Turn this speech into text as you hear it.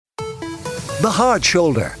The Hard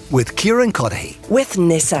Shoulder with Kieran Cuddihy with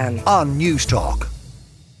Nissan on Newstalk.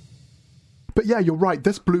 But yeah, you're right.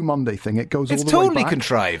 This Blue Monday thing, it goes all the way back. It's totally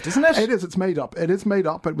contrived, isn't it? It is. It's made up. It is made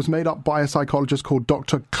up. It was made up by a psychologist called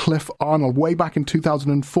Dr. Cliff Arnold way back in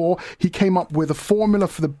 2004. He came up with a formula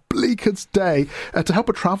for the bleakest day to help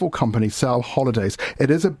a travel company sell holidays.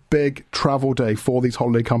 It is a big travel day for these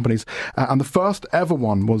holiday companies. And the first ever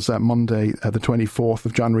one was Monday, the 24th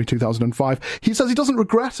of January 2005. He says he doesn't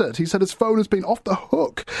regret it. He said his phone has been off the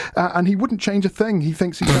hook and he wouldn't change a thing. He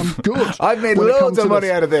thinks he's done good. I've made loads of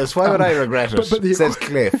money out of this. Why would I regret it? But says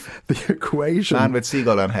Cliff. The equation... Man with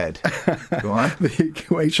seagull on head. Go on. The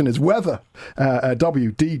equation is weather,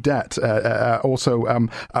 W, D, debt, also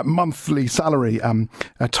monthly salary,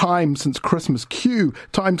 time since Christmas, Q,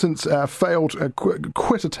 time since failed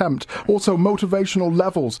quit attempt, also motivational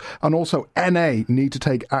levels, and also NA, need to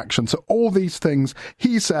take action. So all these things,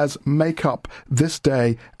 he says, make up this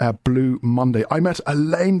day, Blue Monday. I met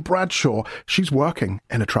Elaine Bradshaw. She's working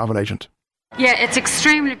in a travel agent. Yeah, it's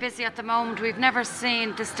extremely busy at the moment. We've never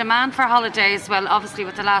seen this demand for holidays. Well, obviously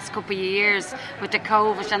with the last couple of years with the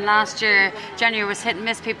COVID, and last year January was hit and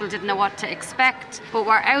miss. People didn't know what to expect, but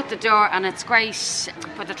we're out the door and it's great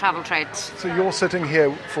for the travel trade. So you're sitting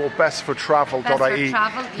here for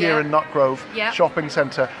bestfortravel.ie here in Nutgrove Shopping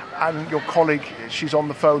Centre, and your colleague, she's on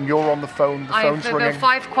the phone, you're on the phone, the phone's ringing. I've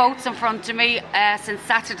about 5 quotes in front of me since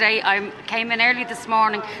Saturday. I came in early this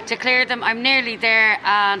morning to clear them. I'm nearly there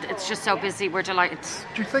and it's just so busy. We're delighted.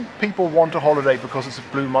 Do you think people want a holiday because it's a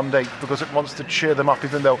Blue Monday, because it wants to cheer them up,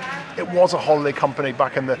 even though it was a holiday company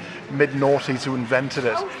back in the mid-noughties who invented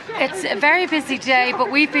it? It's a very busy day, but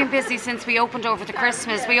we've been busy since we opened over the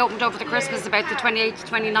Christmas. We opened over the Christmas about the 28th,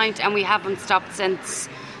 29th, and we haven't stopped since.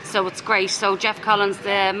 So it's great. So Jeff Collins,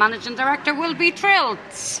 the managing director, will be thrilled.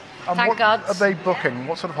 And Thank God. Are they booking?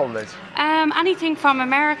 What sort of holidays? Anything from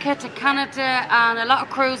America to Canada, and a lot of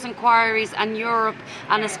cruise inquiries, and Europe,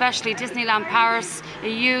 and especially Disneyland Paris. A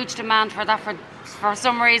huge demand for that for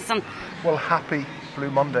some reason. Well, happy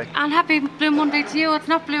Blue Monday. And happy Blue Monday to you. It's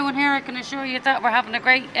not blue in here, I can assure you that. We're having a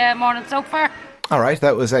great morning so far. All right,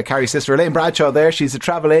 that was Carrie's sister Elaine Bradshaw there. She's a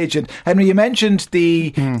travel agent. Henry, you mentioned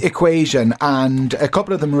the equation, and a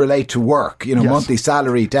couple of them relate to work. You know, monthly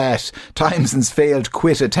salary, debt, time since failed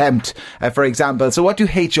quit attempt, for example. So what do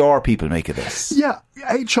HR people make of this? Yeah,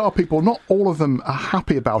 HR people, not all of them are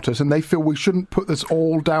happy about it, and they feel we shouldn't put this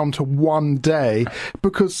all down to one day,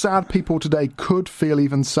 because sad people today could feel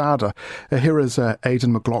even sadder. Here is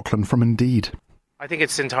Aidan McLaughlin from Indeed. I think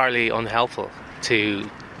it's entirely unhelpful to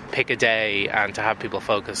pick a day and to have people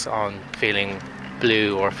focus on feeling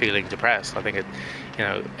blue or feeling depressed. I think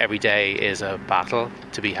every day is a battle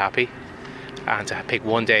to be happy, and to pick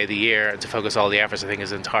one day of the year and to focus all the efforts, I think,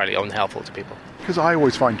 is entirely unhelpful to people. Because I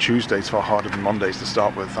always find Tuesdays far harder than Mondays to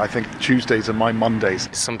start with. I think Tuesdays are my Mondays.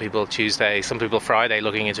 Some people Tuesday, some people Friday,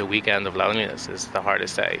 looking into a weekend of loneliness is the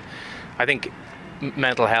hardest day. I think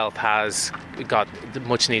mental health has got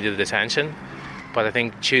much needed attention, but I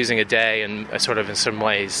think choosing a day and sort of in some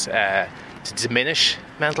ways to diminish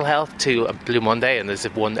mental health to a Blue Monday, and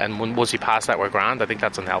once we pass that we're grand, I think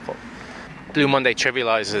that's unhelpful. Blue Monday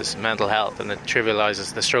trivialises mental health, and it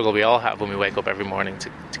trivialises the struggle we all have when we wake up every morning to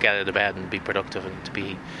get out of bed and be productive and to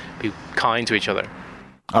be kind to each other.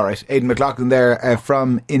 All right, Aidan McLaughlin there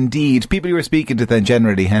from Indeed. People you were speaking to then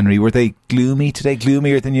generally, Henry, were they gloomy today,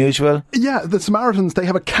 gloomier than usual? Yeah, the Samaritans, they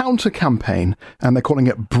have a counter-campaign and they're calling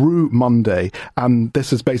it Brew Monday, and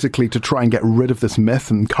this is basically to try and get rid of this myth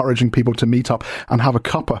and encouraging people to meet up and have a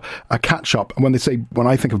catch-up. And when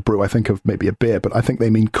I think of brew, I think of maybe a beer, but I think they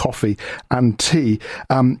mean coffee and tea.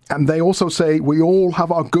 And they also say we all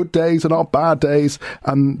have our good days and our bad days,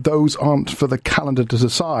 and those aren't for the calendar to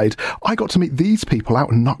decide. I got to meet these people out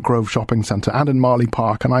in Nutgrove Shopping Centre and in Marley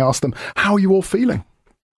Park, and I asked them, how are you all feeling?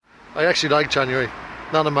 I actually like January.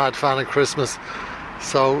 Not a mad fan of Christmas,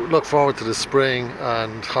 so look forward to the spring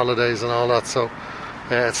and holidays and all that. So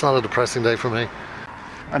it's not a depressing day for me.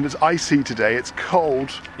 And it's icy today, it's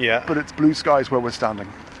cold, but it's blue skies where we're standing.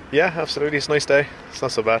 Yeah, absolutely, it's a nice day, it's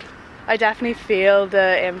not so bad. I definitely feel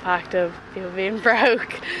the impact of people being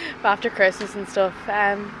broke after Christmas and stuff,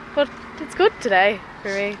 but it's good today for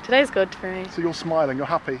me. Today's good for me. So you're smiling, you're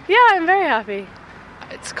happy? Yeah, I'm very happy.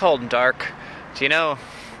 It's cold and dark. Do you know?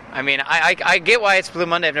 I mean, I get why it's Blue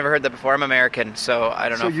Monday. I've never heard that before. I'm American, so I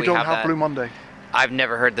don't know if we have that. So you don't have Blue Monday? I've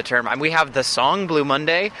never heard the term. We have the song Blue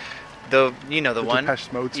Monday, the one. The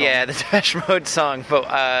Depeche Mode song. Yeah, the Depeche Mode song, but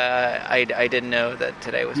I didn't know that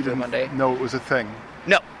today was Blue Monday. No, it was a thing?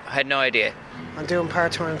 No, I had no idea. I'm doing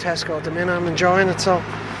part-time in Tesco at the minute. I'm enjoying it, so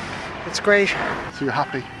it's great. So you're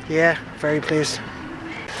happy? Yeah, very pleased.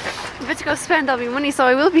 I'm about to go spend all my money, so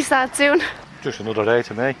I will be sad soon. Just another day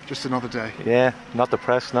to me. Just another day. Yeah, not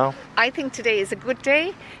depressed now. I think today is a good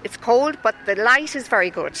day. It's cold, but the light is very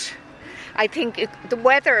good. I think the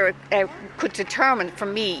weather could determine for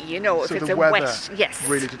me, you know, so if it's the a weather wet, yes,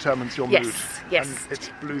 really determines your yes, mood. Yes, and it's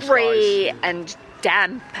blue skies. Grey and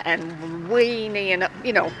damp and rainy, and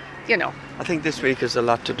you know. I think this week has a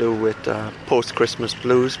lot to do with post-Christmas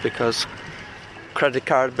blues because credit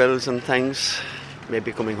card bills and things may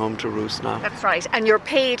be coming home to roost now. That's right. And you're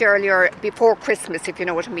paid earlier before Christmas, if you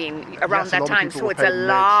know what I mean, around that time. So it's a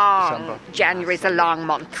long, January's a long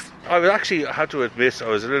month. I would actually have to admit I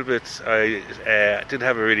was a little bit, I didn't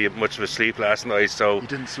have really much of a sleep last night. So you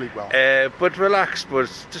didn't sleep well? But relaxed, but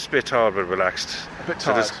just a bit tired but relaxed. A bit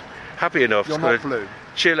tired? So happy enough. You're not blue?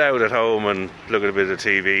 Chill out at home and look at a bit of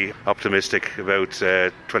TV, optimistic about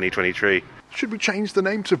 2023. Should we change the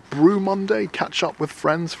name to Brew Monday? Catch up with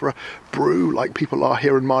friends for a brew like people are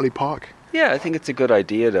here in Marley Park? Yeah, I think it's a good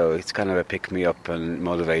idea though. It's kind of a pick-me-up and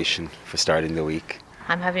motivation for starting the week.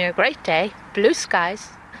 I'm having a great day. Blue skies.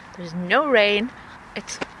 There's no rain.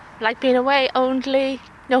 It's like being away, only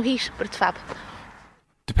no heat, but it's fab.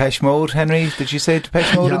 Depeche Mode, Henry? Did you say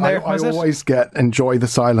Depeche Mode in there? I always Enjoy the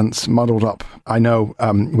Silence muddled up, I know,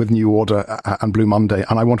 with New Order and Blue Monday,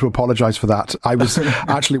 and I want to apologise for that. I was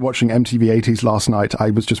actually watching MTV 80s last night.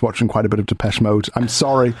 I was just watching quite a bit of Depeche Mode. I'm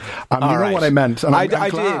sorry. You know what I meant. And I'm I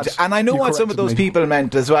did. And I know what some of those people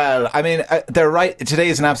meant as well. I mean, they're right. Today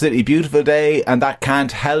is an absolutely beautiful day, and that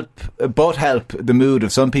can't help but help the mood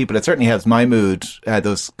of some people. It certainly helps my mood,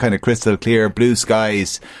 those kind of crystal clear blue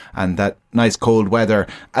skies and that nice cold weather.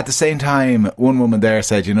 At the same time, one woman there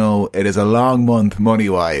said, you know, it is a long month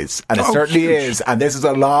money-wise, and it certainly is, and this is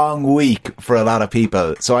a long week for a lot of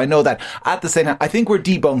people. So I know that. At the same time, I think we're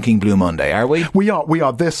debunking Blue Monday, are we? We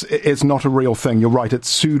are. This is not a real thing. You're right. It's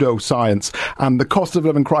pseudo-science. And the cost of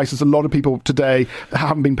living crisis, a lot of people today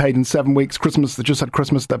haven't been paid in 7 weeks. Christmas, they just had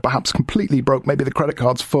Christmas. They're perhaps completely broke. Maybe the credit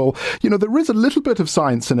card's full. You know, there is a little bit of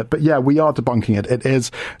science in it, but yeah, we are debunking it. It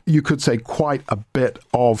is, you could say, quite a bit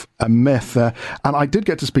of a myth. And I did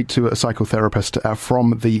get to speak to a psychotherapist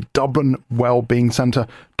from the Dublin Wellbeing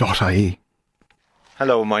Centre.ie.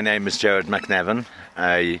 Hello, my name is Jared McNevin.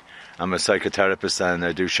 I am a psychotherapist and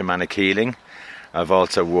I do shamanic healing. I've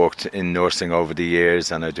also worked in nursing over the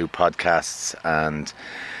years, and I do podcasts, and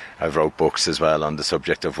I've wrote books as well on the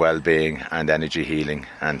subject of well-being and energy healing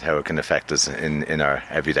and how it can affect us in our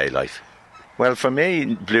everyday life. Well, for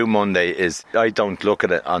me, Blue Monday is, I don't look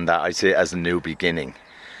at it on that, I see it as a new beginning.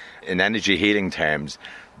 In energy healing terms,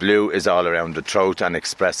 blue is all around the throat and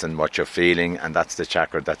expressing what you're feeling, and that's the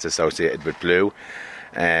chakra that's associated with blue,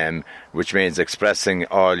 which means expressing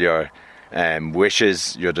all your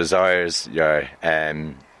wishes, your desires, your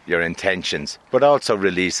intentions, but also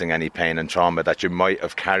releasing any pain and trauma that you might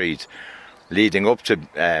have carried leading up to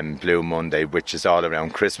Blue Monday, which is all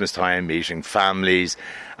around Christmas time, meeting families,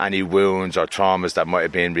 any wounds or traumas that might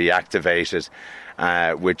have been reactivated,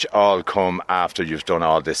 which all come after you've done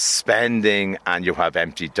all this spending and you have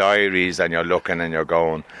empty diaries and you're looking and you're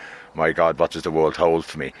going, my God, what does the world hold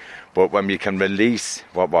for me? But when we can release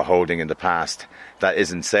what we're holding in the past that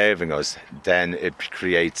isn't serving us, then it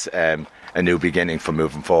creates a new beginning for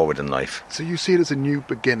moving forward in life. So you see it as a new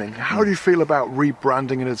beginning. How do you feel about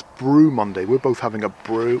rebranding it as Brew Monday? We're both having a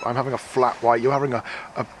brew. I'm having a flat white. You're having a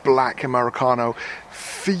black Americano.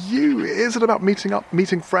 For you, is it about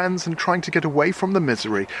meeting friends and trying to get away from the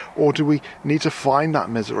misery? Or do we need to find that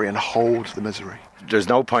misery and hold the misery? There's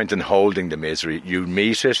no point in holding the misery. You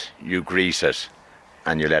meet it, you greet it,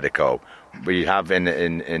 and you let it go. We have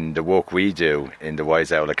in the work we do in the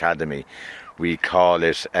Wise Owl Academy, we call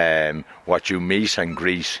it what you meet and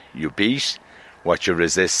greet, you beat. What you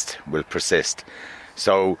resist will persist.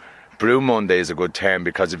 So Brew Monday is a good term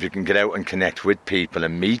because if you can get out and connect with people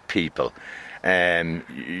and meet people,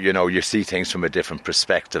 you see things from a different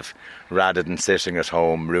perspective rather than sitting at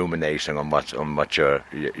home ruminating on what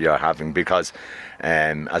you're having. Because,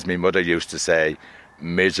 as my mother used to say,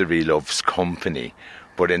 misery loves company.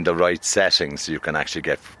 But in the right settings, you can actually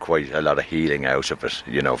get quite a lot of healing out of it,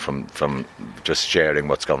 from just sharing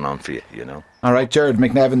what's going on for you, All right, Jared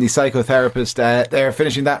McNevin, the psychotherapist, there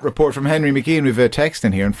finishing that report from Henry McKean. We've a text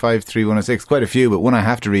in here in 53106, quite a few, but one I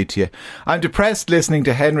have to read to you. I'm depressed listening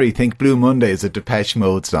to Henry think Blue Monday is a Depeche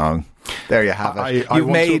Mode song. There you have it. You've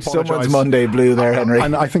made someone's Monday blue there, Henry.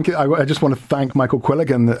 And I think I just want to thank Michael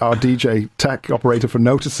Quilligan, our DJ tech operator, for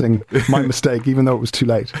noticing my mistake, even though it was too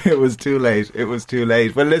late. It was too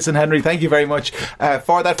late. Well, listen, Henry, thank you very much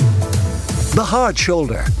for that. The Hard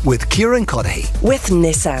Shoulder with Kieran Cuddihy. With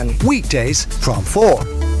Nissan. Weekdays from 4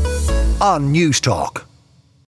 on Newstalk.